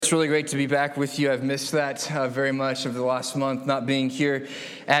It's really great to be back with you. I've missed that very much over the last month, not being here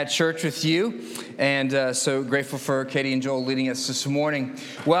at church with you. And so grateful for Katie and Joel leading us this morning.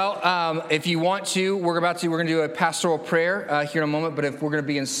 Well, if you want to, we're going to do a pastoral prayer here in a moment. But if we're going to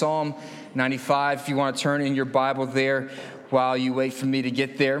be in Psalm 95, if you want to turn in your Bible there while you wait for me to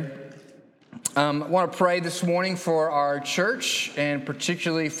get there. I want to pray this morning for our church and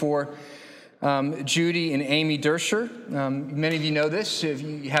particularly for Judy and Amy Dersher. Many of you know this. If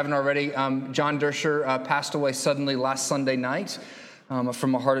you haven't already, John Dersher passed away suddenly last Sunday night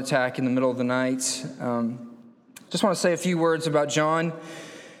from a heart attack in the middle of the night. Just want to say a few words about John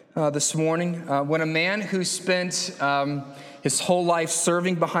this morning. When a man who spent his whole life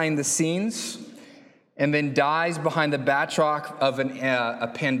serving behind the scenes and then dies behind the backdrop of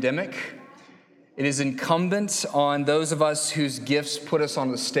a pandemic, it is incumbent on those of us whose gifts put us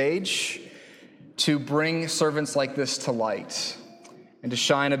on the stage to bring servants like this to light and to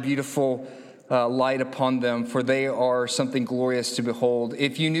shine a beautiful light upon them, for they are something glorious to behold.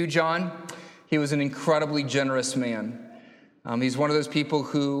 If you knew John, he was an incredibly generous man. He's one of those people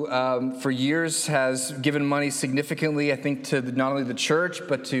who, for years, has given money significantly, I think, to not only the church,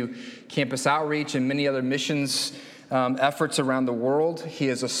 but to campus outreach and many other missions efforts around the world. He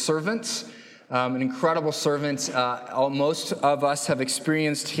is a servant. An incredible servant. Most of us have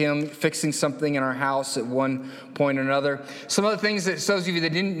experienced him fixing something in our house at one point or another. Some of the things that those of you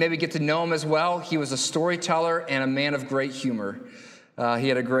that didn't maybe get to know him as well, he was a storyteller and a man of great humor. He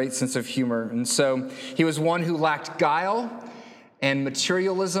had a great sense of humor. And so he was one who lacked guile and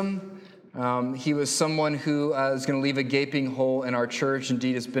materialism. He was someone who is going to leave a gaping hole in our church.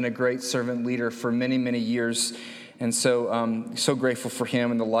 Indeed, has been a great servant leader for many, many years. And so grateful for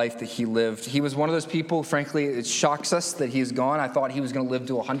him and the life that he lived. He was one of those people, frankly, it shocks us that he's gone. I thought he was going to live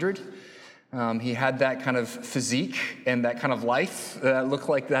to 100. He had that kind of physique and that kind of life. Looked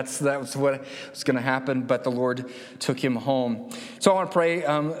like that was what was going to happen, but the Lord took him home. So I want to pray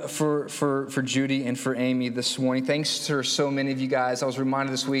for Judy and for Amy this morning. Thanks to so many of you guys. I was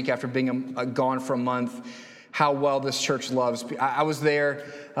reminded this week after being gone for a month how well this church loves. I was there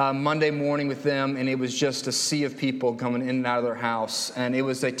Monday morning with them, and it was just a sea of people coming in and out of their house. And it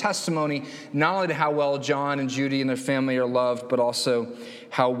was a testimony not only to how well John and Judy and their family are loved, but also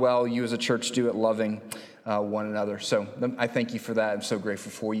how well you as a church do at loving one another. So I thank you for that. I'm so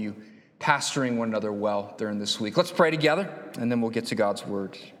grateful for you pastoring one another well during this week. Let's pray together, and then we'll get to God's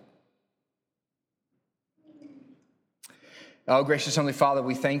word. Oh, gracious Heavenly Father,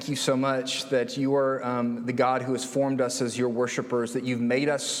 we thank you so much that you are the God who has formed us as your worshipers, that you've made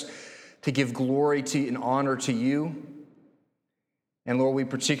us to give glory to and honor to you. And Lord, we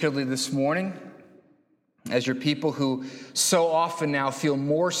particularly this morning, as your people who so often now feel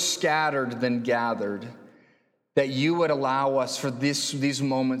more scattered than gathered, that you would allow us for these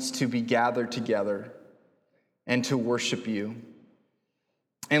moments to be gathered together and to worship you.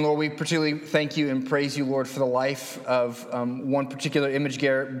 And Lord, we particularly thank you and praise you, Lord, for the life of one particular image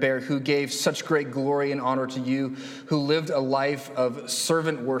bearer who gave such great glory and honor to you, who lived a life of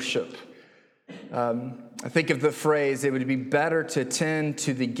servant worship. I think of the phrase, it would be better to attend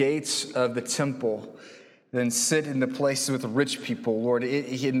to the gates of the temple than sit in the places with the rich people, Lord.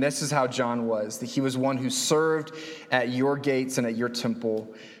 And this is how John was, that he was one who served at your gates and at your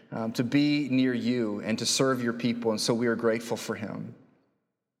temple to be near you and to serve your people. And so we are grateful for him.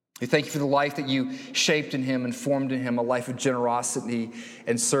 We thank you for the life that you shaped in him and formed in him, a life of generosity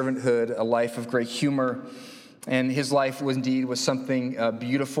and servanthood, a life of great humor. And his life was indeed something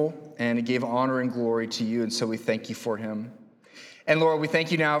beautiful, and it gave honor and glory to you. And so we thank you for him. And Lord, we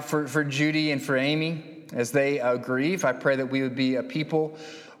thank you now for Judy and for Amy as they grieve. I pray that we would be a people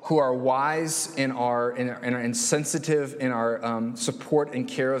who are wise and sensitive in our support and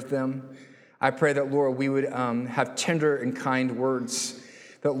care of them. I pray that, Lord, we would have tender and kind words.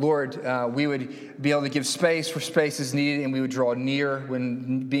 That, Lord, we would be able to give space where space is needed, and we would draw near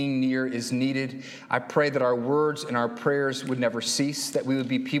when being near is needed. I pray that our words and our prayers would never cease, that we would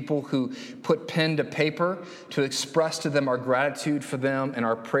be people who put pen to paper to express to them our gratitude for them and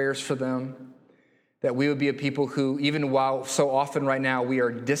our prayers for them. That we would be a people who, even while so often right now we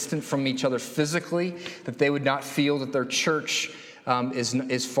are distant from each other physically, that they would not feel that their church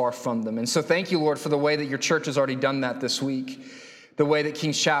is far from them. And so thank you, Lord, for the way that your church has already done that this week. The way that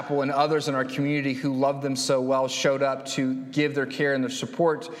King's Chapel and others in our community who loved them so well showed up to give their care and their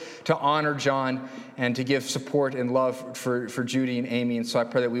support to honor John and to give support and love for Judy and Amy. And so I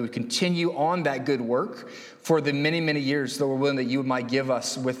pray that we would continue on that good work for the many, many years that we're willing that you might give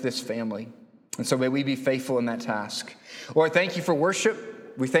us with this family. And so may we be faithful in that task. Lord, thank you for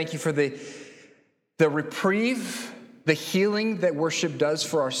worship. We thank you for the reprieve the healing that worship does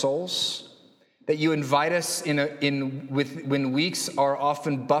for our souls, that you invite us when weeks are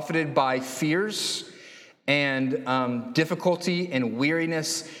often buffeted by fears and difficulty and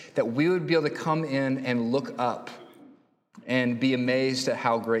weariness, that we would be able to come in and look up and be amazed at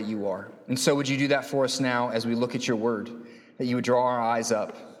how great you are. And so would you do that for us now as we look at your word, that you would draw our eyes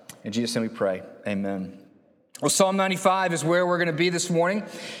up. In Jesus' name we pray, amen. Well, Psalm 95 is where we're going to be this morning.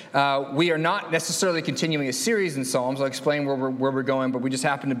 We are not necessarily continuing a series in Psalms. I'll explain where we're going, but we just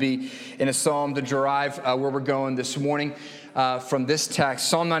happen to be in a psalm to derive where we're going this morning from this text.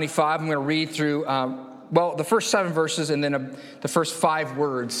 Psalm 95, I'm going to read through, the first 7 verses and then the first 5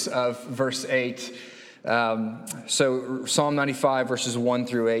 words of verse 8. So Psalm 95, verses 1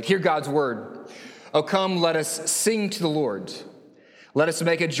 through 8. Hear God's word. O come, let us sing to the Lord. Let us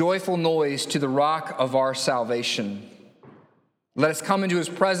make a joyful noise to the rock of our salvation. Let us come into his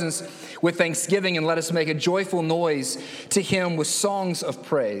presence with thanksgiving, and let us make a joyful noise to him with songs of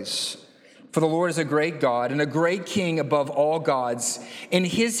praise. For the Lord is a great God and a great King above all gods. In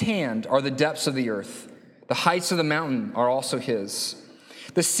his hand are the depths of the earth. The heights of the mountain are also his.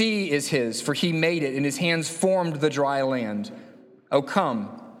 The sea is his, for he made it, and his hands formed the dry land. O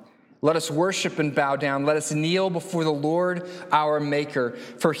come, let us worship and bow down. Let us kneel before the Lord our Maker,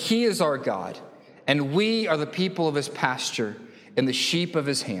 for he is our God, and we are the people of his pasture and the sheep of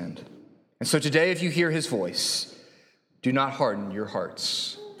his hand. And so today, if you hear his voice, do not harden your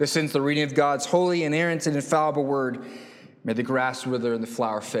hearts. This ends the reading of God's holy, inerrant, and infallible word. May the grass wither and the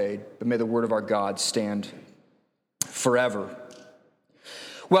flower fade, but may the word of our God stand forever.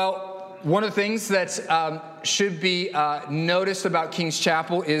 Well, one of the things that should be noticed about King's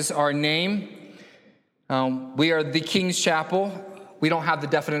Chapel is our name. We are the King's Chapel. We don't have the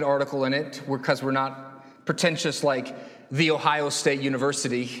definite article in it because we're not pretentious like the Ohio State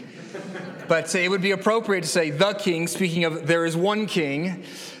University. But it would be appropriate to say the King, speaking of there is one King.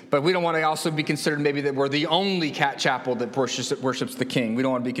 But we don't want to also be considered maybe that we're the only chapel that worships the King. We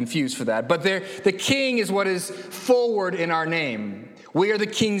don't want to be confused for that. But the King is what is forward in our name. We are the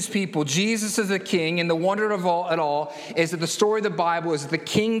King's people. Jesus is the King, and the wonder of it all is that the story of the Bible is that the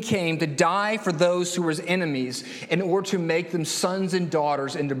King came to die for those who were his enemies in order to make them sons and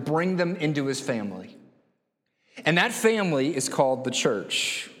daughters and to bring them into his family. And that family is called the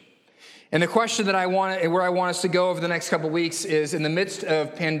church. And the question that where I want us to go over the next couple of weeks is, in the midst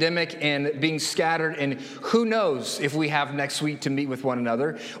of pandemic and being scattered, and who knows if we have next week to meet with one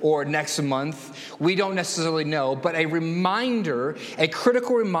another or next month, we don't necessarily know, but a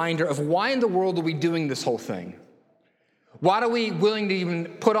critical reminder of why in the world are we doing this whole thing? Why are we willing to even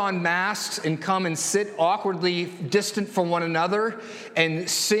put on masks and come and sit awkwardly distant from one another and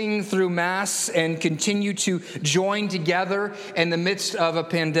sing through masks and continue to join together in the midst of a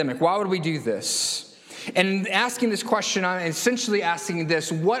pandemic? Why would we do this? And asking this question, I'm essentially asking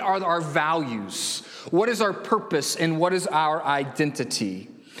this: what are our values? What is our purpose? And what is our identity?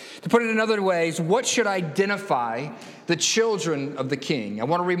 To put it in other ways, what should identify the children of the King? I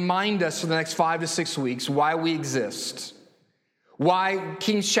want to remind us for the next 5 to 6 weeks why we exist. Why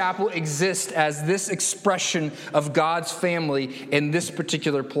King's Chapel exists as this expression of God's family in this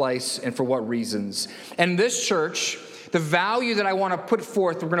particular place, and for what reasons. And this church, the value that I want to put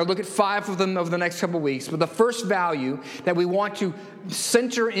forth, we're going to look at 5 of them over the next couple of weeks, but the first value that we want to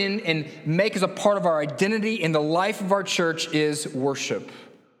center in and make as a part of our identity in the life of our church is worship.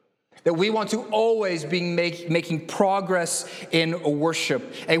 That we want to always be making progress in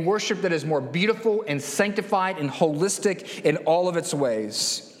worship. A worship that is more beautiful and sanctified and holistic in all of its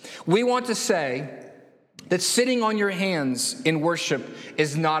ways. We want to say that sitting on your hands in worship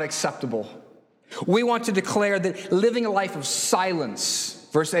is not acceptable. We want to declare that living a life of silence,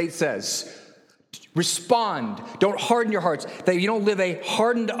 verse 8 says, respond, don't harden your hearts, that you don't live a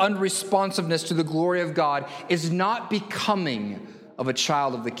hardened unresponsiveness to the glory of God is not becoming of a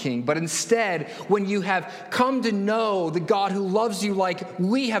child of the King. But instead, when you have come to know the God who loves you like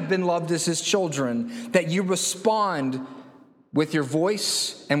we have been loved as his children, that you respond with your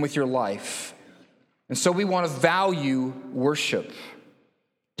voice and with your life. And so we want to value worship.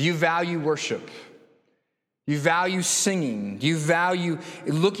 Do you value worship? Do you value singing? Do you value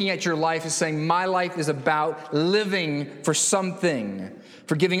looking at your life and saying, my life is about living for something,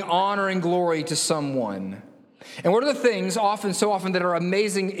 for giving honor and glory to someone? And one of the things so often that are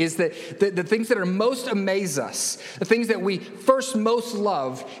amazing is that the things that are most amaze us, the things that we first most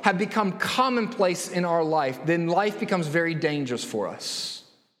love, have become commonplace in our life. Then life becomes very dangerous for us.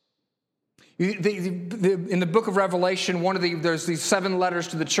 In the book of Revelation, there's these 7 letters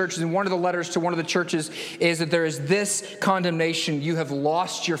to the churches, and one of the letters to one of the churches is that there is this condemnation: you have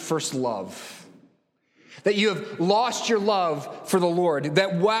lost your first love. That you have lost your love for the Lord,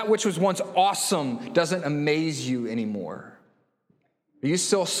 that which was once awesome doesn't amaze you anymore. Are you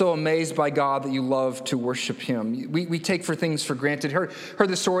still so amazed by God that you love to worship him? We take things for granted. Heard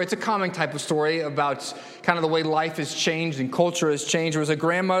the story. It's a common type of story about kind of the way life has changed and culture has changed. There was a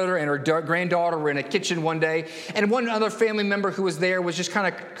grandmother and her granddaughter were in a kitchen one day, and one other family member who was there was just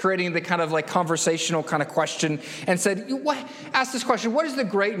kind of creating the kind of like conversational kind of question and said, ask this question, what is the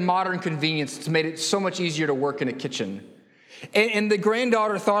great modern convenience that's made it so much easier to work in a kitchen? And the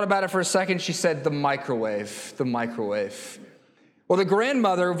granddaughter thought about it for a second. She said, the microwave. Well, the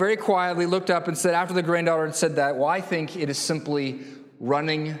grandmother very quietly looked up and said, after the granddaughter had said that, well, I think it is simply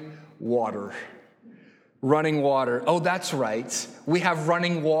running water. Running water. Oh, that's right. We have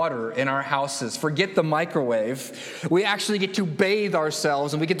running water in our houses. Forget the microwave. We actually get to bathe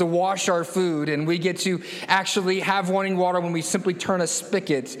ourselves and we get to wash our food and we get to actually have running water when we simply turn a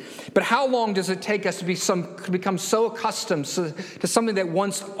spigot. But how long does it take us to become so accustomed to something that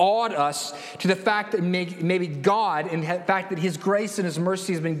once awed us, to the fact that maybe God and the fact that his grace and his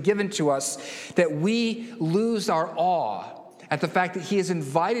mercy has been given to us, that we lose our awe at the fact that he has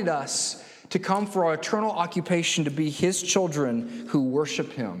invited us to come for our eternal occupation to be his children who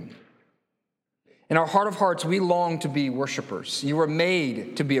worship him. In our heart of hearts, we long to be worshipers. You were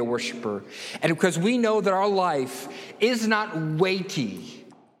made to be a worshiper. And because we know that our life is not weighty,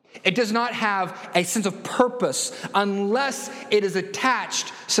 it does not have a sense of purpose unless it is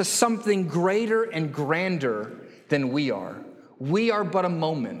attached to something greater and grander than we are. We are but a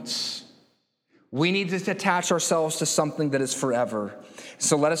moment. We need to attach ourselves to something that is forever.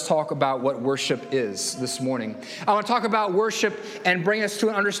 So let us talk about what worship is this morning. I want to talk about worship and bring us to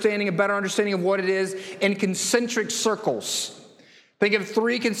a better understanding of what it is in concentric circles. Think of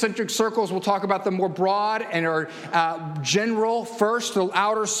 3 concentric circles. We'll talk about the more broad and our general first, the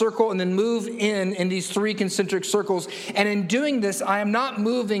outer circle, and then move in these 3 concentric circles. And in doing this, I am not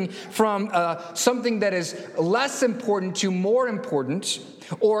moving from something that is less important to more important,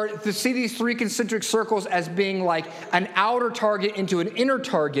 or to see these 3 concentric circles as being like an outer target into an inner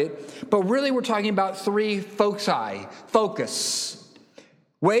target, but really we're talking about 3 focus,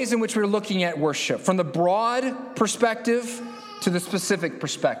 ways in which we're looking at worship, from the broad perspective to the specific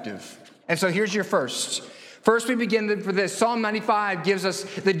perspective. And so here's your first. First, we begin for this. Psalm 95 gives us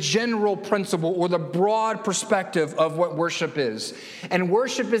the general principle or the broad perspective of what worship is. And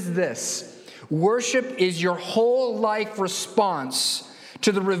worship is this. Worship is your whole life response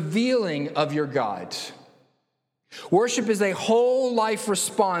to the revealing of your God. Worship is a whole life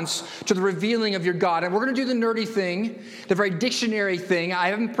response to the revealing of your God. And we're going to do the nerdy thing, the very dictionary thing. I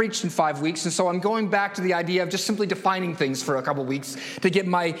haven't preached in 5 weeks, and so I'm going back to the idea of just simply defining things for a couple weeks to get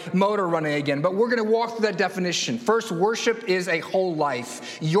my motor running again. But we're going to walk through that definition. First, worship is a whole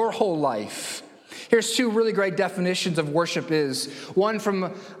life, your whole life. Here's 2 really great definitions of worship is. One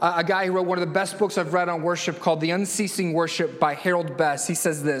from a guy who wrote one of the best books I've read on worship called The Unceasing Worship by Harold Best. He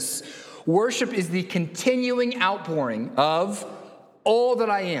says this: worship is the continuing outpouring of all that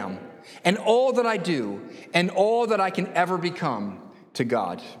I am and all that I do and all that I can ever become to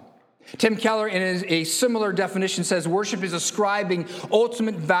God. Tim Keller, in a similar definition, says worship is ascribing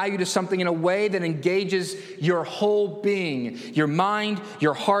ultimate value to something in a way that engages your whole being, your mind,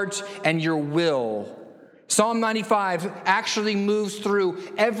 your heart, and your will. Psalm 95 actually moves through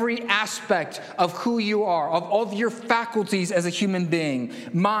every aspect of who you are, of all of your faculties as a human being,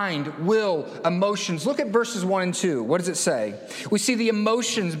 mind, will, emotions. Look at verses 1 and 2. What does it say? We see the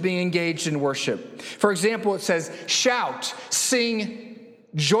emotions being engaged in worship. For example, it says, shout, sing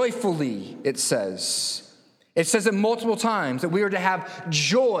joyfully, it says. It says it multiple times that we are to have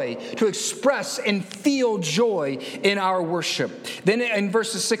joy, to express and feel joy in our worship. Then in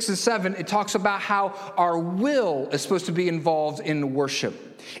verses 6 and 7, it talks about how our will is supposed to be involved in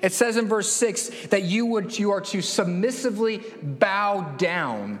worship. It says in verse 6 that you are to submissively bow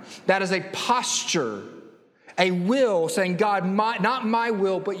down. That is a posture, a will saying, God, not my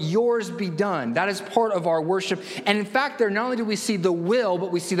will, but yours be done. That is part of our worship. And in fact, there not only do we see the will,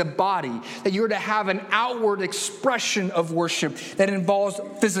 but we see the body, that you're to have an outward expression of worship that involves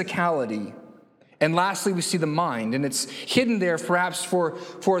physicality. And lastly, we see the mind, and it's hidden there perhaps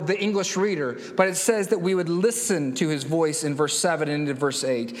for the English reader, but it says that we would listen to his voice in verse 7 and into verse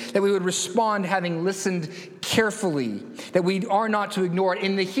 8, that we would respond having listened carefully, that we are not to ignore it.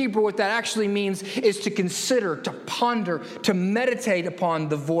 In the Hebrew, what that actually means is to consider, to ponder, to meditate upon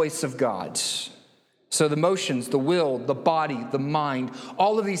the voice of God. So the emotions, the will, the body, the mind,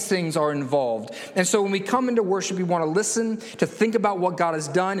 all of these things are involved. And so when we come into worship, we want to listen, to think about what God has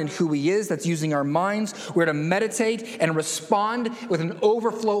done and who he is. That's using our minds. We're to meditate and respond with an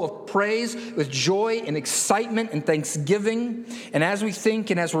overflow of praise, with joy and excitement and thanksgiving. And as we think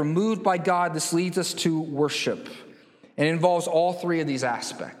and as we're moved by God, this leads us to worship. And it involves all three of these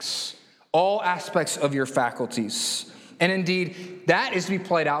aspects, all aspects of your faculties. And indeed, that is to be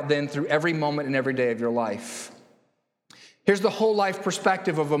played out then through every moment and every day of your life. Here's the whole life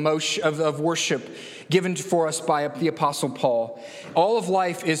perspective of worship given for us by the Apostle Paul. All of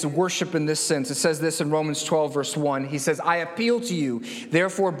life is worship in this sense. It says this in Romans 12, verse 1. He says, I appeal to you,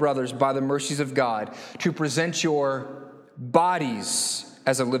 therefore, brothers, by the mercies of God, to present your bodies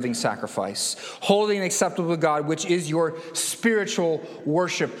as a living sacrifice, holy and acceptable to God, which is your spiritual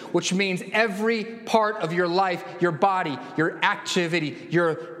worship, which means every part of your life, your body, your activity,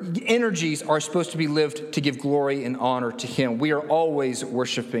 your energies are supposed to be lived to give glory and honor to him. We are always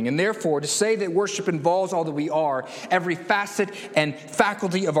worshiping. And therefore, to say that worship involves all that we are, every facet and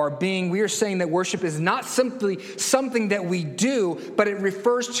faculty of our being, we are saying that worship is not simply something that we do, but it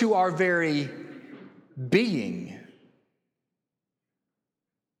refers to our very being.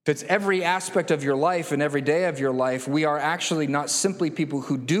 If it's every aspect of your life and every day of your life, we are actually not simply people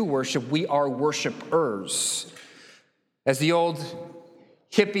who do worship, we are worshipers. As the old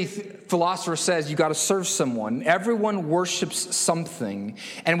hippie philosopher says, you got to serve someone. Everyone worships something.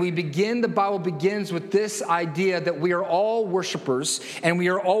 And the Bible begins with this idea that we are all worshipers and we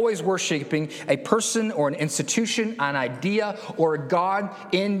are always worshiping a person or an institution, an idea, or a God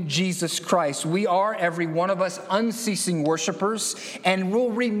in Jesus Christ. We are, every one of us, unceasing worshipers and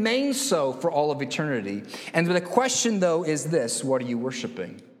will remain so for all of eternity. And the question, though, is this: what are you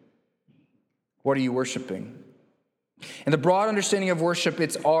worshiping? What are you worshiping? And the broad understanding of worship,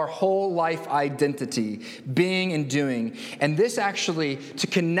 it's our whole life identity, being and doing. And this actually, to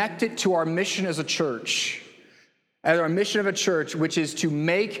connect it to our mission as a church, our mission of a church, which is to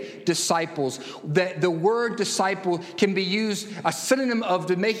make disciples. The word disciple can be used, a synonym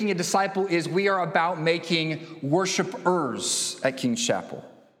of making a disciple is we are about making worshipers at King's Chapel.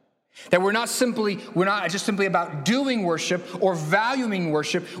 That we're not just simply about doing worship or valuing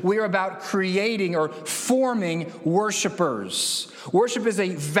worship. We are about creating or forming worshipers. Worship is a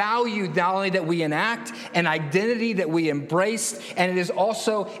value not only that we enact, an identity that we embrace, and it is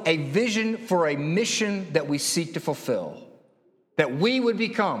also a vision for a mission that we seek to fulfill. That we would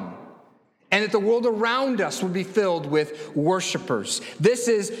become, and that the world around us would be filled with worshipers. This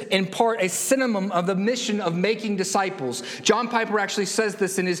is, in part, a synonym of the mission of making disciples. John Piper actually says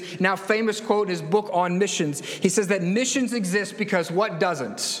this in his now famous quote in his book on missions. He says that missions exist because what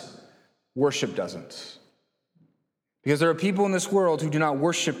doesn't? Worship doesn't. Because there are people in this world who do not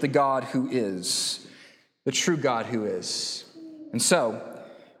worship the God who is, the true God who is. And so,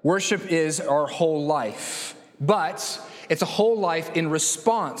 worship is our whole life, but it's a whole life in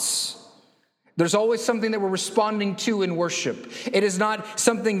response. There's always something that we're responding to in worship. It is not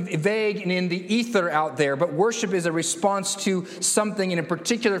something vague and in the ether out there, but worship is a response to something, and in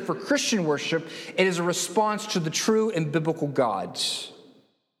particular for Christian worship, it is a response to the true and biblical God.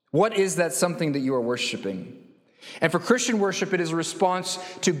 What is that something that you are worshiping? And for Christian worship, it is a response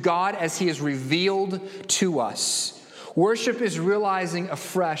to God as he is revealed to us. Worship is realizing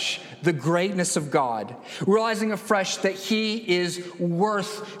afresh the greatness of God, realizing afresh that he is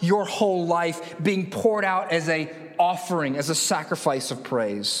worth your whole life being poured out as an offering, as a sacrifice of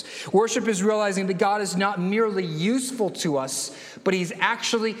praise. Worship is realizing that God is not merely useful to us, but he's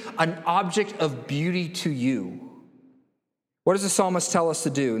actually an object of beauty to you. What does the psalmist tell us to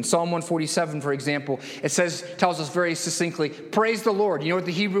do? In Psalm 147, for example, tells us very succinctly, praise the Lord. You know what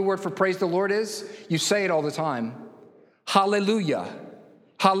the Hebrew word for praise the Lord is? You say it all the time. Hallelujah.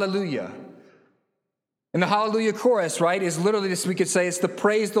 Hallelujah. And the hallelujah chorus, right, is literally this, we could say it's the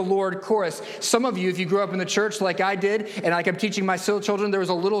praise the Lord chorus. Some of you, if you grew up in the church like I did, and like I'm teaching my children, there was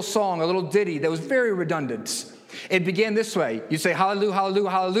a little song, a little ditty that was very redundant. It began this way. You say hallelujah, hallelujah,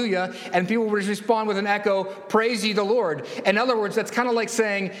 hallelujah, and people would respond with an echo, praise ye the Lord. In other words, that's kind of like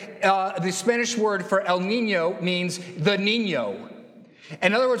saying the Spanish word for El Nino means the Nino.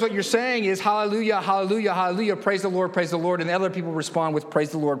 In other words, what you're saying is hallelujah, hallelujah, hallelujah, praise the Lord, and the other people respond with praise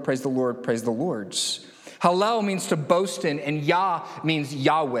the Lord, praise the Lord, praise the Lord's. Hallel means to boast in, and Yah means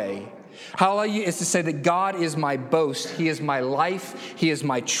Yahweh. Hallelujah is to say that God is my boast, he is my life, he is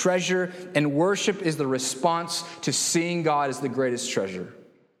my treasure, and worship is the response to seeing God as the greatest treasure.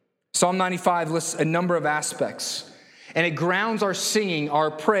 Psalm 95 lists a number of aspects. And it grounds our singing,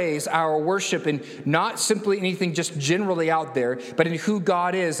 our praise, our worship in not simply anything just generally out there, but in who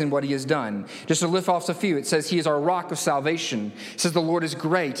God is and what he has done. Just to lift off a few, it says he is our rock of salvation. It says the Lord is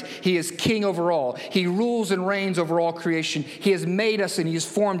great. He is king over all. He rules and reigns over all creation. He has made us and he has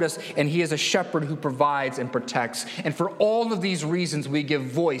formed us, and he is a shepherd who provides and protects. And for all of these reasons, we give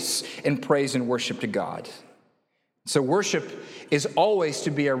voice and praise and worship to God. So worship is always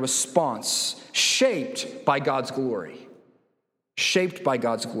to be a response shaped by God's glory. Shaped by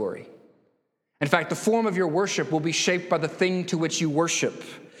God's glory. In fact, the form of your worship will be shaped by the thing to which you worship.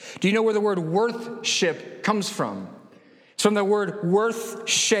 Do you know where the word worthship comes from? It's from the word worth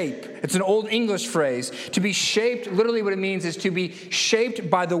shape. It's an old English phrase. To be shaped, literally what it means is to be shaped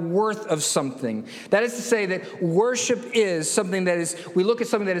by the worth of something. That is to say that worship is something that is, we look at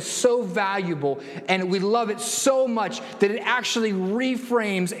something that is so valuable and we love it so much that it actually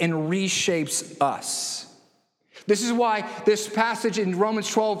reframes and reshapes us. This is why this passage in Romans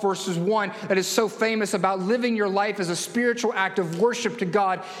 12 verses 1 that is so famous about living your life as a spiritual act of worship to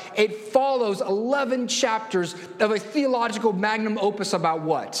God, it follows 11 chapters of a theological magnum opus about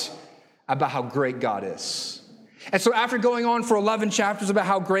what? About how great God is. And so after going on for 11 chapters about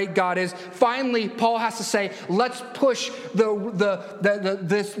how great God is, finally Paul has to say, let's push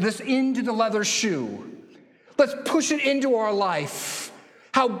this into the leather shoe. Let's push it into our life.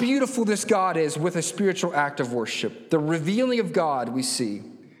 How beautiful this God is with a spiritual act of worship. The revealing of God, we see,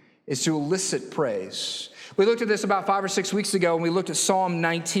 is to elicit praise. We looked at this about 5 or 6 weeks ago, and we looked at Psalm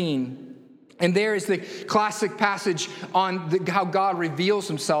 19. And there is the classic passage on how God reveals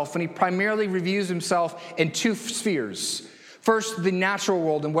himself, and he primarily reveals himself in two spheres. First, the natural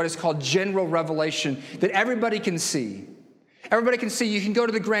world and what is called general revelation that everybody can see. Everybody can see. You can go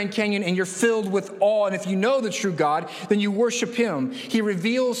to the Grand Canyon and you're filled with awe. And if you know the true God, then you worship him. He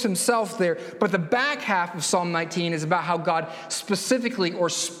reveals himself there. But the back half of Psalm 19 is about how God specifically or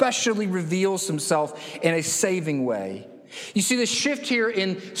specially reveals himself in a saving way. You see, the shift here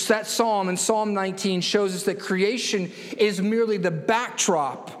in that psalm, in Psalm 19, shows us that creation is merely the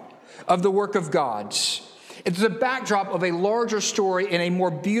backdrop of the work of God. It's the backdrop of a larger story and a more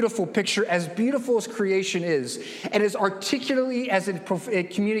beautiful picture, as beautiful as creation is, and as articulately as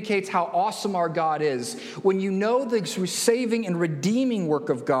it communicates how awesome our God is. When you know the saving and redeeming work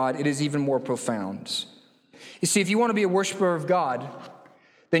of God, it is even more profound. You see, if you want to be a worshiper of God,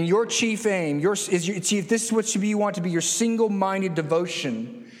 then your chief aim, if this is what you want to be your single-minded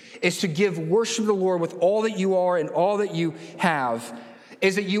devotion, is to give worship to the Lord with all that you are and all that you have,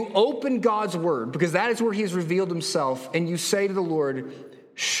 is that you open God's word, because that is where he has revealed himself, and you say to the Lord,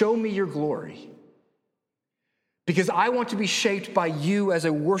 show me your glory. Because I want to be shaped by you as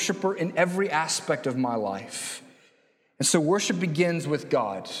a worshiper in every aspect of my life. And so worship begins with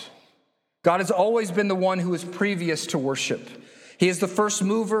God. God has always been the one who is previous to worship. He is the first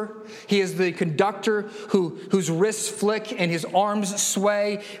mover. He is the conductor whose wrists flick and his arms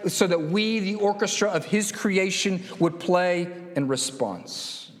sway so that we, the orchestra of his creation, would play in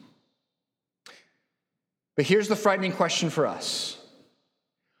response. But here's the frightening question for us.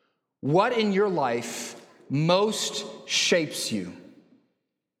 What in your life most shapes you?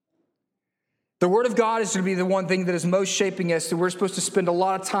 The Word of God is going to be the one thing that is most shaping us, and we're supposed to spend a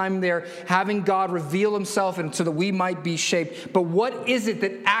lot of time there having God reveal himself and so that we might be shaped. But what is it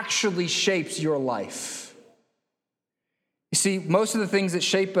that actually shapes your life? You see, most of the things that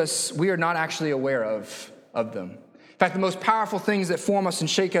shape us, we are not actually aware of them. In fact, the most powerful things that form us and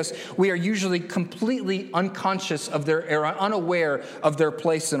shake us, we are usually completely unconscious of or unaware of their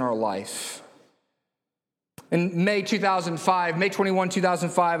place in our life. In May 21,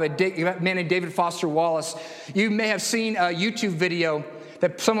 2005, a man named David Foster Wallace, you may have seen a YouTube video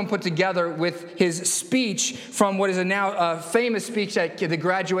that someone put together with his speech from what is a now famous speech at the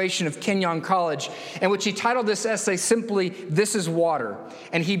graduation of Kenyon College, in which he titled this essay simply, "This is Water."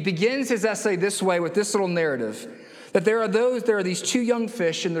 And he begins his essay this way with this little narrative, that there are these two young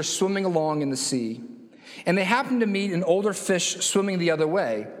fish and they're swimming along in the sea. And they happen to meet an older fish swimming the other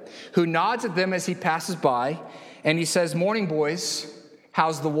way, who nods at them as he passes by, and he says, "Morning, boys,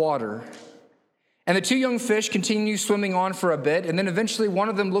 how's the water?" And the two young fish continue swimming on for a bit, and then eventually one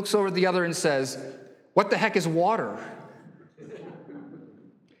of them looks over at the other and says, "What the heck is water?"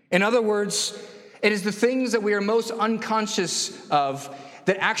 In other words, it is the things that we are most unconscious of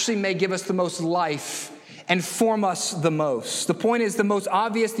that actually may give us the most life and form us the most. The point is, the most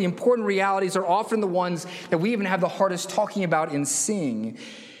obvious, the important realities are often the ones that we even have the hardest talking about and seeing.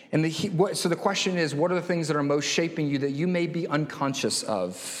 And so the question is, what are the things that are most shaping you that you may be unconscious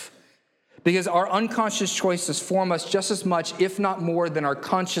of? Because our unconscious choices form us just as much, if not more, than our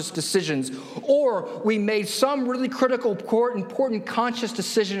conscious decisions. Or we made some really critical, important conscious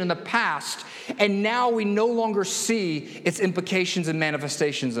decision in the past, and now we no longer see its implications and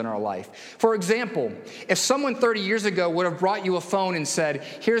manifestations in our life. For example, if someone 30 years ago would have brought you a phone and said,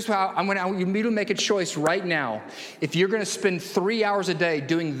 here's how I want you to make a choice right now. If you're going to spend 3 hours a day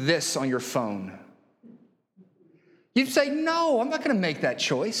doing this on your phone, you'd say, no, I'm not going to make that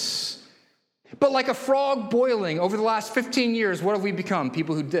choice. But like a frog boiling, over the last 15 years, what have we become?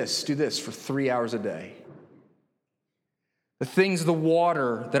 People who do this for 3 hours a day. The things, the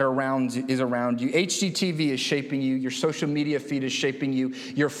water that is around you. HGTV is shaping you. Your social media feed is shaping you.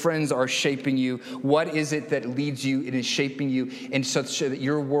 Your friends are shaping you. What is it that leads you? It is shaping you in such that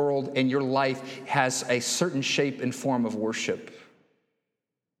your world and your life has a certain shape and form of worship.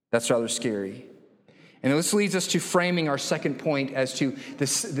 That's rather scary. And this leads us to framing our second point as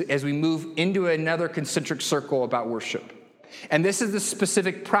we move into another concentric circle about worship. And this is the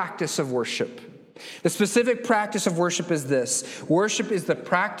specific practice of worship. The specific practice of worship is this. Worship is the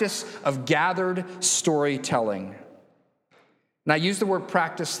practice of gathered storytelling. And I use the word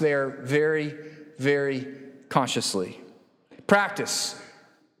practice there very, very consciously. Practice.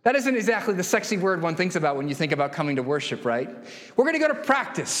 That isn't exactly the sexy word one thinks about when you think about coming to worship, right? We're going to go to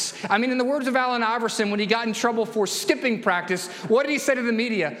practice. I mean, in the words of Allen Iverson, when he got in trouble for skipping practice, what did he say to the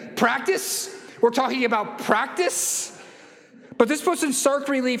media? Practice? We're talking about practice? But this puts in stark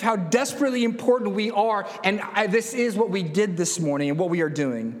relief how desperately important we are, and this is what we did this morning and what we are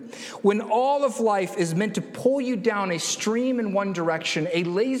doing. When all of life is meant to pull you down a stream in one direction, a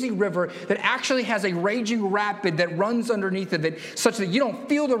lazy river that actually has a raging rapid that runs underneath of it, such that you don't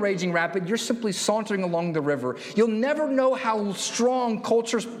feel the raging rapid, you're simply sauntering along the river. You'll never know how strong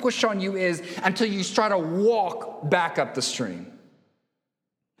culture's push on you is until you try to walk back up the stream.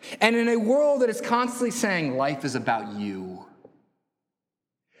 And in a world that is constantly saying, life is about you,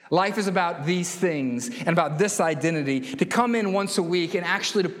 life is about these things and about this identity, to come in once a week and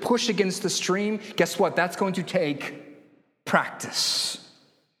actually to push against the stream, guess what? That's going to take practice.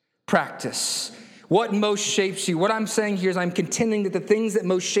 Practice. What most shapes you? What I'm saying here is I'm contending that the things that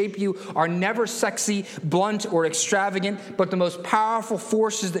most shape you are never sexy, blunt, or extravagant, but the most powerful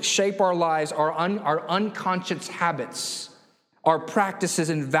forces that shape our lives are unconscious habits, our practices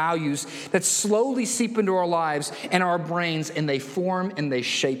and values that slowly seep into our lives and our brains, and they form and they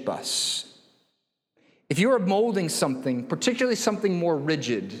shape us. If you are molding something, particularly something more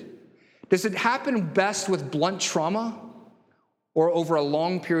rigid, does it happen best with blunt trauma or over a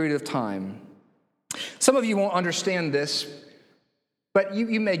long period of time? Some of you won't understand this, but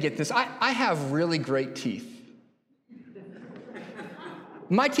you may get this. I have really great teeth.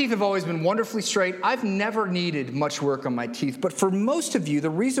 My teeth have always been wonderfully straight. I've never needed much work on my teeth. But for most of you, the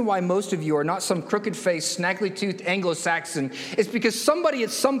reason why most of you are not some crooked-faced, snaggly-toothed Anglo-Saxon is because somebody at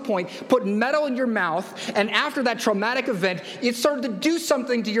some point put metal in your mouth, and after that traumatic event, it started to do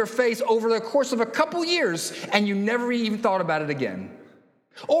something to your face over the course of a couple years, and you never even thought about it again.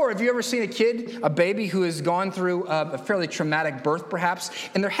 Or have you ever seen a kid, a baby who has gone through a fairly traumatic birth, perhaps,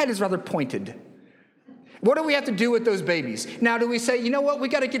 and their head is rather pointed? What do we have to do with those babies? Now, do we say, you know what, we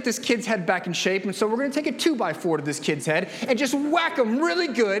got to get this kid's head back in shape, and so we're going to take a 2x4 to this kid's head and just whack him really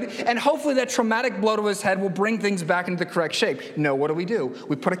good, and hopefully that traumatic blow to his head will bring things back into the correct shape? No, what do?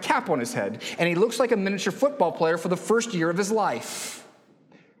 We put a cap on his head, and he looks like a miniature football player for the first year of his life.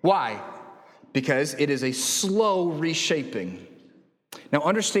 Why? Because it is a slow reshaping. Now,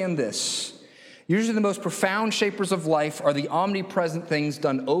 understand this. Usually the most profound shapers of life are the omnipresent things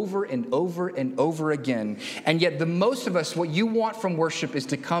done over and over and over again. And yet the most of us, what you want from worship is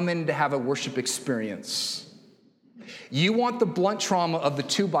to come in to have a worship experience. You want the blunt trauma of the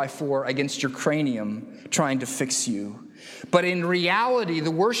 2x4 against your cranium trying to fix you. But in reality,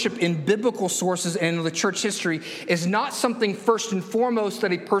 the worship in biblical sources and in the church history is not something first and foremost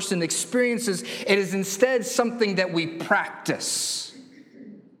that a person experiences. It is instead something that we practice.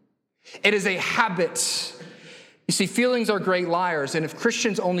 It is a habit. You see, feelings are great liars, and if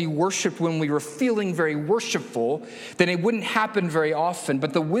Christians only worshiped when we were feeling very worshipful, then it wouldn't happen very often.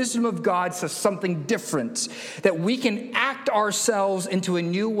 But the wisdom of God says something different, that we can act ourselves into a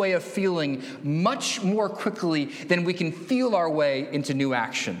new way of feeling much more quickly than we can feel our way into new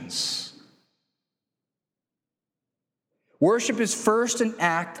actions. Worship is first an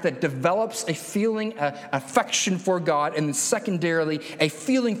act that develops a feeling, affection for God, and then secondarily, a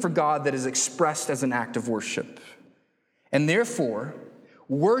feeling for God that is expressed as an act of worship. And therefore,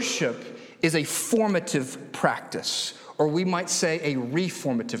 worship is a formative practice, or we might say a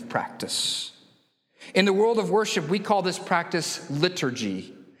reformative practice. In the world of worship, we call this practice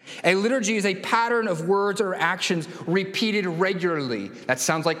liturgy. A liturgy is a pattern of words or actions repeated regularly. That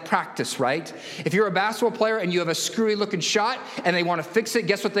sounds like practice, right? If you're a basketball player and you have a screwy looking shot and they want to fix it,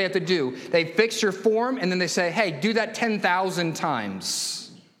 guess what they have to do? They fix your form and then they say, hey, do that 10,000 times.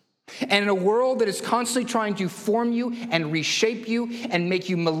 And in a world that is constantly trying to form you and reshape you and make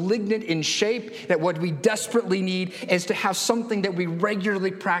you malignant in shape, that what we desperately need is to have something that we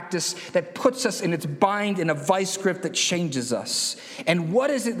regularly practice that puts us in its bind in a vice grip that changes us. And what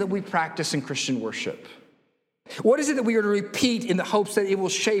is it that we practice in Christian worship? What is it that we are to repeat in the hopes that it will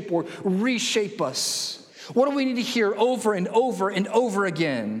shape or reshape us? What do we need to hear over and over and over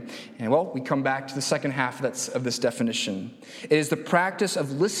again? And well, we come back to the second half of this definition. It is the practice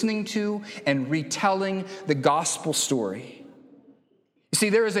of listening to and retelling the gospel story. You see,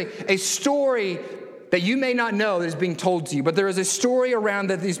 there is a story that you may not know that is being told to you, but there is a story around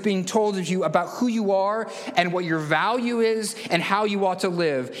that is being told to you about who you are and what your value is and how you ought to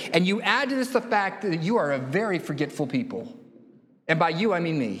live. And you add to this the fact that you are a very forgetful people. And by you, I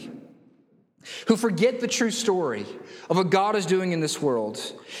mean me. Who forget the true story of what God is doing in this world.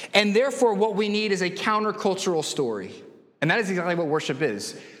 And therefore, what we need is a countercultural story. And that is exactly what worship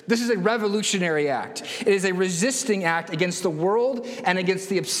is. This is a revolutionary act. It is a resisting act against the world and against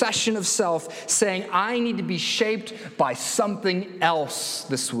the obsession of self, saying, I need to be shaped by something else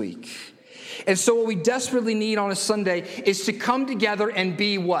this week. And so what we desperately need on a Sunday is to come together and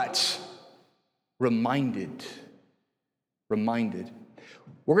be what? Reminded.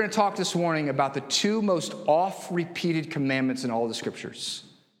 We're going to talk this morning about the two most oft-repeated commandments in all of the scriptures.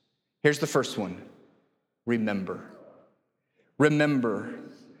 Here's the first one. Remember. Remember.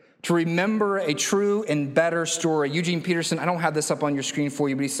 To remember a true and better story. Eugene Peterson, I don't have this up on your screen for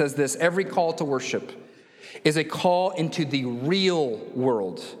you, but he says this: every call to worship is a call into the real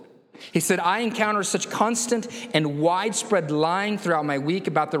world. He said, I encounter such constant and widespread lying throughout my week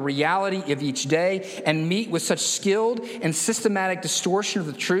about the reality of each day and meet with such skilled and systematic distortion of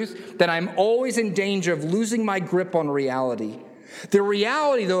the truth that I'm always in danger of losing my grip on reality. The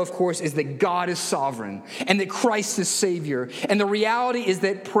reality, though, of course, is that God is sovereign and that Christ is Savior. And the reality is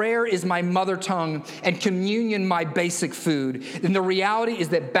that prayer is my mother tongue and communion my basic food. And the reality is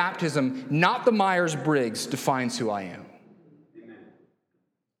that baptism, not the Myers-Briggs, defines who I am.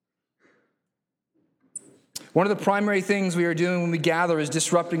 One of the primary things we are doing when we gather is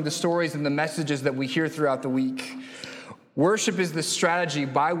disrupting the stories and the messages that we hear throughout the week. Worship is the strategy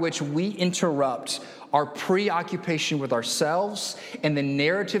by which we interrupt our preoccupation with ourselves and the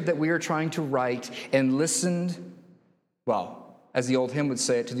narrative that we are trying to write and listen, well, as the old hymn would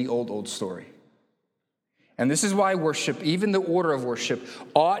say it, to the old story. And this is why worship, even the order of worship,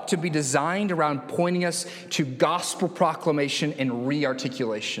 ought to be designed around pointing us to gospel proclamation and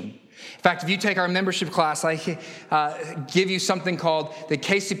re-articulation. In fact, if you take our membership class, I give you something called the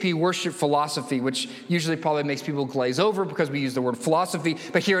KCP Worship Philosophy, which usually probably makes people glaze over because we use the word philosophy,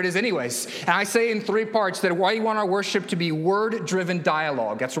 but here it is anyways. And I say in 3 parts that why you want our worship to be word-driven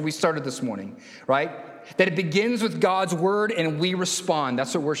dialogue. That's where we started this morning, right? That it begins with God's word and we respond.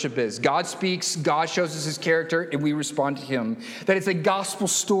 That's what worship is. God speaks, God shows us his character, and we respond to him. That it's a gospel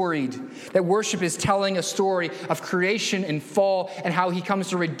storied. That worship is telling a story of creation and fall and how he comes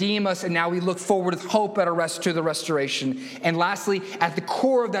to redeem us, and now we look forward with hope to the restoration. And lastly, at the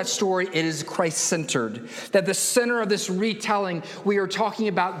core of that story, it is Christ-centered. That the center of this retelling, we are talking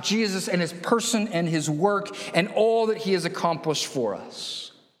about Jesus and his person and his work and all that he has accomplished for us.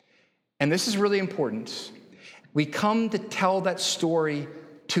 And this is really important. We come to tell that story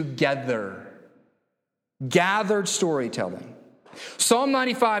together. Gathered storytelling. Psalm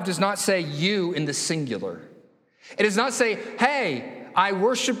 95 does not say you in the singular. It does not say, hey, I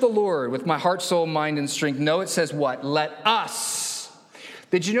worship the Lord with my heart, soul, mind, and strength. No, it says what? Let us.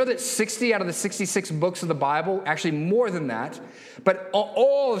 Did you know that 60 out of the 66 books of the Bible, actually more than that, but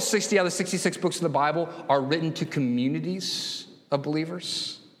all of 60 out of the 66 books of the Bible are written to communities of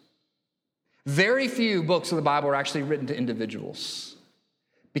believers? Very few books of the Bible are actually written to individuals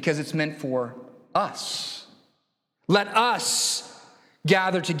because it's meant for us. Let us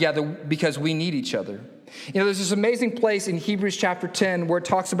gather together because we need each other. You know, there's this amazing place in Hebrews chapter 10 where it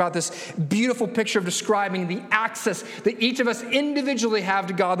talks about this beautiful picture of describing the access that each of us individually have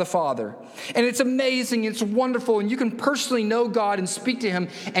to God the Father. And it's amazing, it's wonderful, and you can personally know God and speak to him.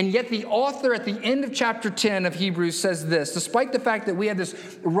 And yet the author at the end of chapter 10 of Hebrews says this: despite the fact that we have this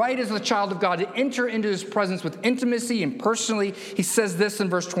right as a child of God to enter into his presence with intimacy and personally, he says this in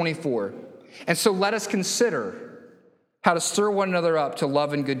verse 24. And so let us consider how to stir one another up to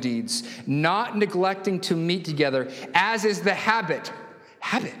love and good deeds, not neglecting to meet together, as is the habit,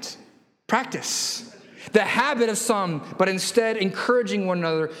 practice, the habit of some, but instead encouraging one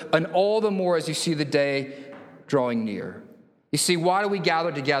another, and all the more as you see the day drawing near. You see, why do we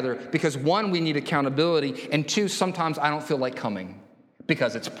gather together? Because one, we need accountability, and two, sometimes I don't feel like coming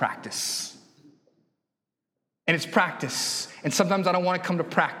because it's practice. And it's practice. And sometimes I don't want to come to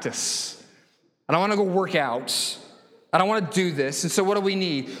practice. I don't want to go work out. I don't want to do this. And so what do we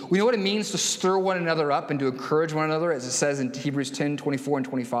need? We know what it means to stir one another up and to encourage one another, as it says in Hebrews 10, 24 and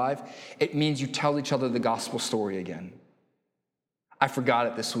 25. It means you tell each other the gospel story again. I forgot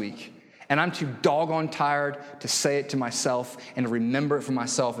it this week. And I'm too doggone tired to say it to myself and to remember it for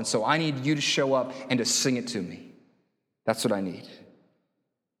myself. And so I need you to show up and to sing it to me. That's what I need.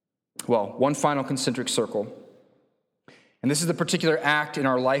 Well, one final concentric circle. And this is the particular act in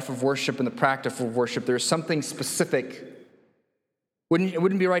our life of worship and the practice of worship. There's something specific. It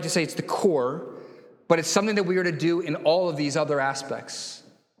wouldn't be right to say it's the core, but it's something that we are to do in all of these other aspects.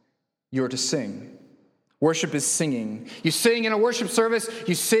 You're to sing. Worship is singing. You sing in a worship service.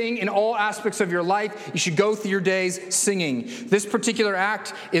 You sing in all aspects of your life. You should go through your days singing. This particular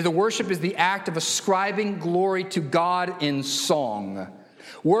act, the worship is the act of ascribing glory to God in song.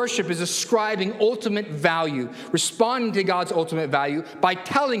 Worship is ascribing ultimate value, responding to God's ultimate value by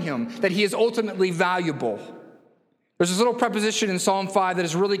telling him that he is ultimately valuable. There's this little preposition in Psalm 5 that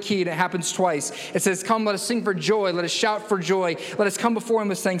is really key, and it happens twice. It says, come, let us sing for joy. Let us shout for joy. Let us come before him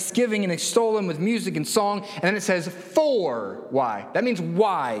with thanksgiving and extol him with music and song. And then it says, for. Why? That means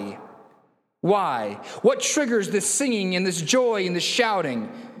why. Why? What triggers this singing and this joy and this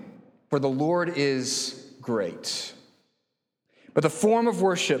shouting? For the Lord is great. But the form of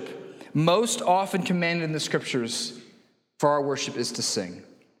worship most often commanded in the scriptures for our worship is to sing.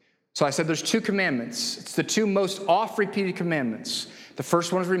 So I said there's two commandments. It's the two most oft-repeated commandments. The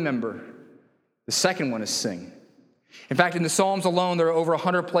first one is remember. The second one is sing. In fact, in the Psalms alone, there are over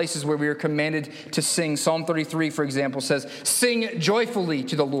 100 places where we are commanded to sing. Psalm 33, for example, says, sing joyfully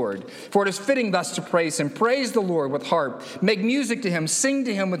to the Lord, for it is fitting thus to praise him. Praise the Lord with harp. Make music to him. Sing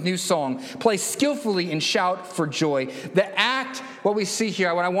to him with new song. Play skillfully and shout for joy. The act, what we see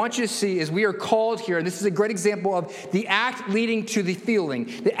here, what I want you to see is we are called here, and this is a great example of the act leading to the feeling,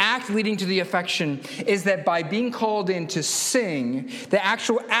 the act leading to the affection, is that by being called in to sing, the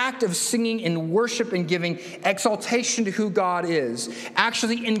actual act of singing in worship and giving exaltation to who God is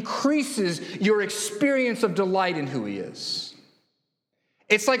actually increases your experience of delight in who he is.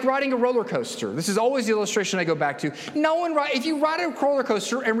 It's like riding a roller coaster. This is always the illustration I go back to. If you ride a roller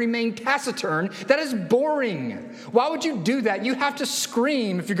coaster and remain taciturn, that is boring. Why would you do that? You have to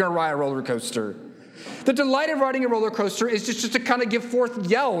scream if you're going to ride a roller coaster. The delight of riding a roller coaster is just to kind of give forth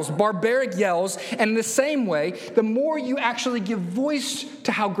yells, barbaric yells. And in the same way, the more you actually give voice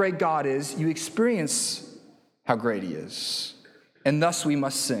to how great God is, you experience how great he is. And thus we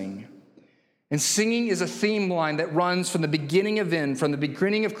must sing. And singing is a theme line that runs from the beginning of end, from the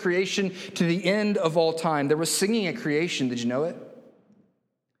beginning of creation to the end of all time. There was singing at creation. Did you know it?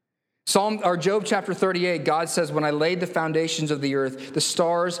 Job chapter 38, God says, when I laid the foundations of the earth, the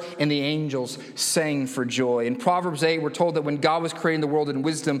stars and the angels sang for joy. In Proverbs 8, we're told that when God was creating the world in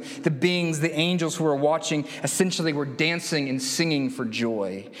wisdom, the beings, the angels who were watching, essentially were dancing and singing for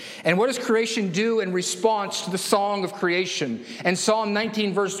joy. And what does creation do in response to the song of creation? In Psalm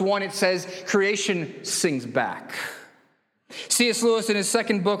 19, verse 1, it says, creation sings back. C.S. Lewis in his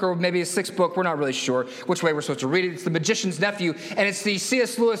second book, or maybe his sixth book, we're not really sure which way we're supposed to read it. It's The Magician's Nephew, and it's the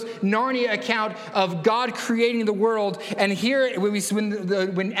C.S. Lewis Narnia account of God creating the world. And here, when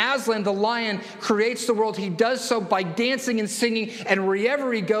Aslan, the lion, creates the world, he does so by dancing and singing, and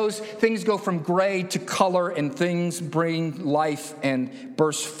wherever he goes, things go from gray to color, and things bring life and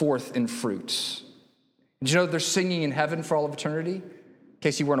burst forth in fruit. Did you know they're singing in heaven for all of eternity? In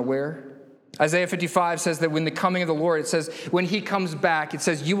case you weren't aware. Isaiah 55 says that when the coming of the Lord, it says, when he comes back, it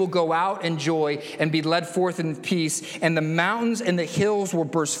says, you will go out in joy and be led forth in peace, and the mountains and the hills will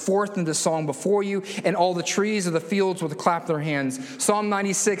burst forth into song before you, and all the trees of the fields will clap their hands. Psalm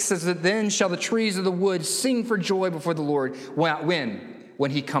 96 says that then shall the trees of the wood sing for joy before the Lord.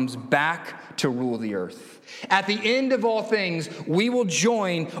 When he comes back to rule the earth. At the end of all things, we will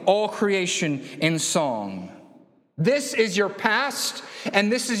join all creation in song. This is your past,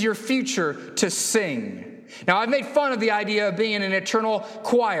 and this is your future to sing. Now, I've made fun of the idea of being in an eternal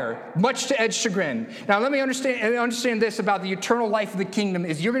choir, much to Ed's chagrin. Now, let me understand this about the eternal life of the kingdom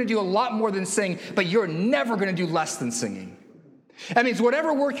is you're going to do a lot more than sing, but you're never going to do less than singing. That means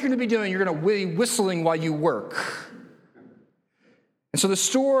whatever work you're going to be doing, you're going to be whistling while you work. And so the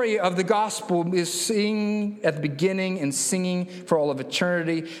story of the gospel is singing at the beginning and singing for all of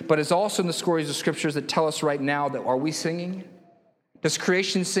eternity, but it's also in the stories of scriptures that tell us right now that are we singing? Does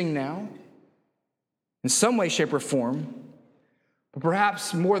creation sing now? in some way, shape, or form. But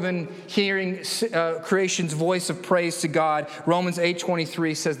perhaps more than hearing creation's voice of praise to God, Romans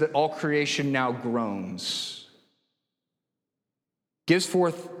 8:23 says that all creation now groans. Gives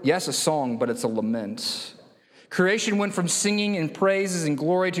forth, yes, a song, but it's a lament. Creation went from singing and praises and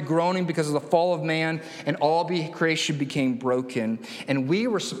glory to groaning because of the fall of man, and all creation became broken. And we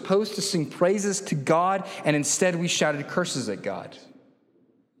were supposed to sing praises to God, and instead we shouted curses at God.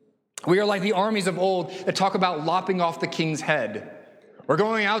 We are like the armies of old that talk about lopping off the king's head. We're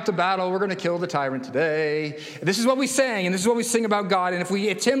going out to battle. We're going to kill the tyrant today. This is what we sang, and this is what we sing about God. And if we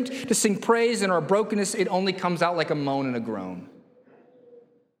attempt to sing praise in our brokenness, it only comes out like a moan and a groan.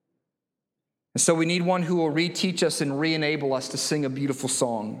 And so we need one who will reteach us and re-enable us to sing a beautiful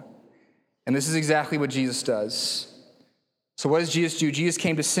song. And this is exactly what Jesus does. So what does Jesus do? Jesus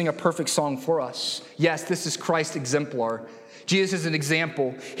came to sing a perfect song for us. Yes, this is Christ's exemplar. Jesus is an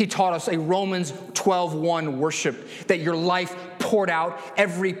example. He taught us a Romans 12:1 worship, that your life poured out,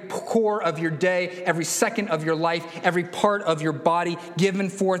 every core of your day, every second of your life, every part of your body given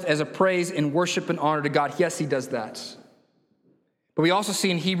forth as a praise and worship and honor to God. Yes, he does that. But we also see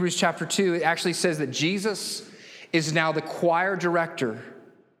in Hebrews chapter 2, it actually says that Jesus is now the choir director.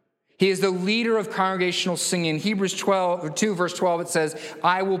 He is the leader of congregational singing. In Hebrews 2, verse 12, it says,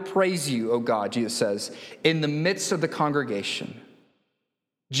 I will praise you, O God, Jesus says, in the midst of the congregation.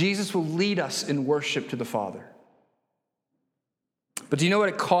 Jesus will lead us in worship to the Father. But do you know what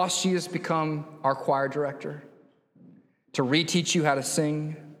it costs Jesus to become our choir director? To reteach you how to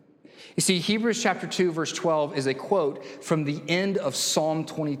sing? You see, Hebrews chapter 2, verse 12 is a quote from the end of Psalm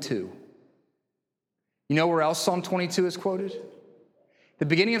 22. You know where else Psalm 22 is quoted? The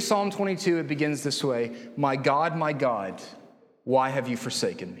beginning of Psalm 22, it begins this way, my God, why have you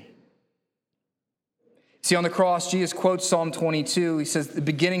forsaken me? See, on the cross, Jesus quotes Psalm 22. He says, the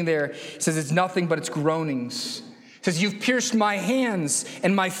beginning there, he says, it's nothing but it's groanings. He says, you've pierced my hands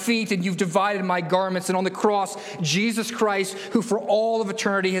and my feet, and you've divided my garments. And on the cross, Jesus Christ, who for all of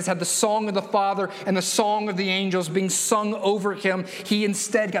eternity has had the song of the Father and the song of the angels being sung over him, he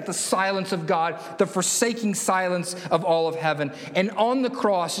instead got the silence of God, the forsaking silence of all of heaven. And on the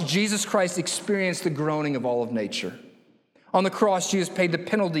cross, Jesus Christ experienced the groaning of all of nature. On the cross, Jesus paid the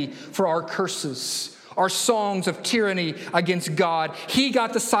penalty for our curses, our songs of tyranny against God. He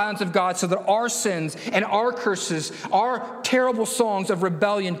got the silence of God so that our sins and our curses, our terrible songs of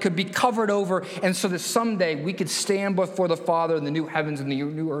rebellion could be covered over, and so that someday we could stand before the Father in the new heavens and the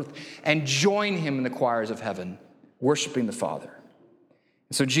new earth and join him in the choirs of heaven, worshiping the Father.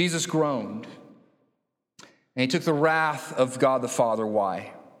 And so Jesus groaned, and he took the wrath of God the Father.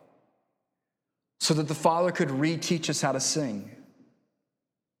 Why? So that the Father could reteach us how to sing.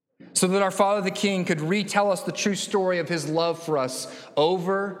 So that our Father the King could retell us the true story of his love for us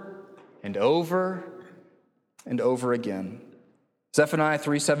over and over and over again. Zephaniah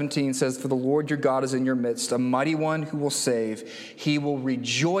 3:17 says, for the Lord your God is in your midst, a mighty one who will save. He will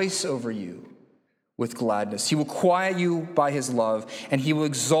rejoice over you with gladness. He will quiet you by his love, and he will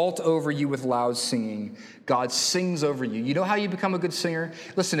exult over you with loud singing. God sings over you. You know how you become a good singer?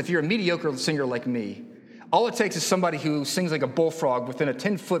 Listen, if you're a mediocre singer like me, all it takes is somebody who sings like a bullfrog within a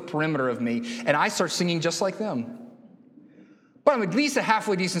 10-foot perimeter of me, and I start singing just like them. But I'm at least a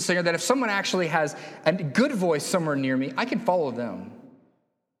halfway decent singer that if someone actually has a good voice somewhere near me, I can follow them.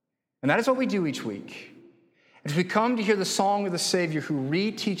 And that is what we do each week. As we come to hear the song of the Savior who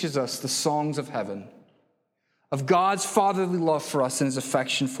reteaches us the songs of heaven, of God's fatherly love for us and his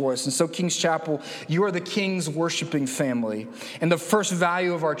affection for us. And so, King's Chapel, you are the King's worshiping family. And the first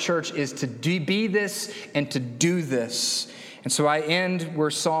value of our church is to be this and to do this. And so I end where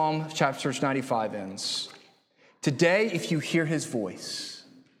Psalm chapter 95 ends. Today, if you hear his voice,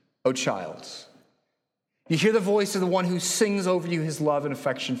 O child, you hear the voice of the one who sings over you his love and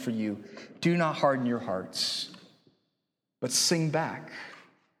affection for you, do not harden your hearts, but sing back.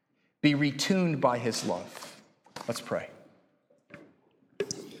 Be retuned by his love. Let's pray.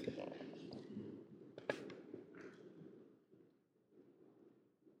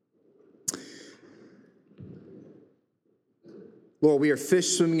 Lord, we are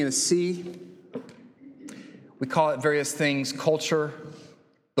fish swimming in a sea. We call it various things, culture,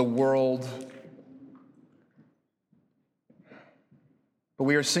 the world. But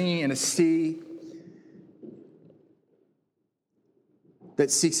we are singing in a sea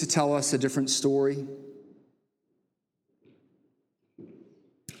that seeks to tell us a different story.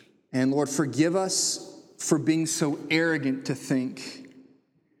 And Lord, forgive us for being so arrogant to think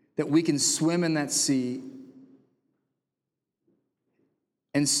that we can swim in that sea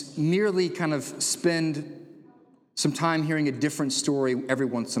and merely kind of spend some time hearing a different story every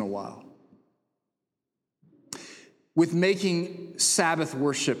once in a while. with making Sabbath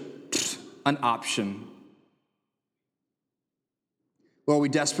worship an option. Lord, we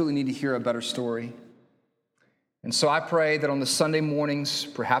desperately need to hear a better story. And so I pray that on the Sunday mornings,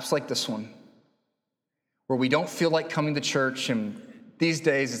 perhaps like this one, where we don't feel like coming to church, and these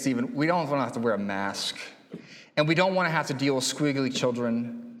days we don't want to have to wear a mask, and we don't want to have to deal with squiggly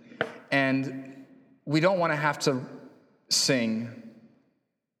children, and we don't want to have to sing,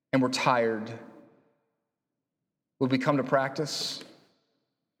 and we're tired. Would we come to practice?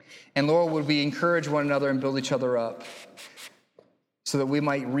 And Lord, would we encourage one another and build each other up so that we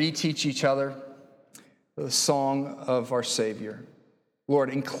might reteach each other the song of our Savior. Lord,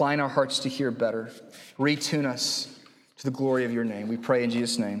 incline our hearts to hear better. Retune us to the glory of your name. We pray in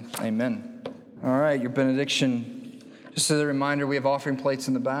Jesus' name. Amen. All right, your benediction. Just as a reminder, we have offering plates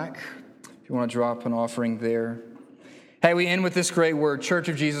in the back. If you want to drop an offering there. Hey, we end with this great word, Church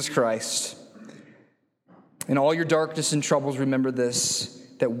of Jesus Christ. In all your darkness and troubles, remember this,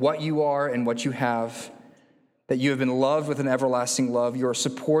 that what you are and what you have, that you have been loved with an everlasting love, you are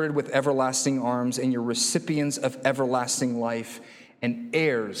supported with everlasting arms, and you're recipients of everlasting life and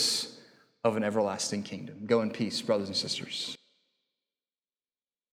heirs of an everlasting kingdom. Go in peace, brothers and sisters.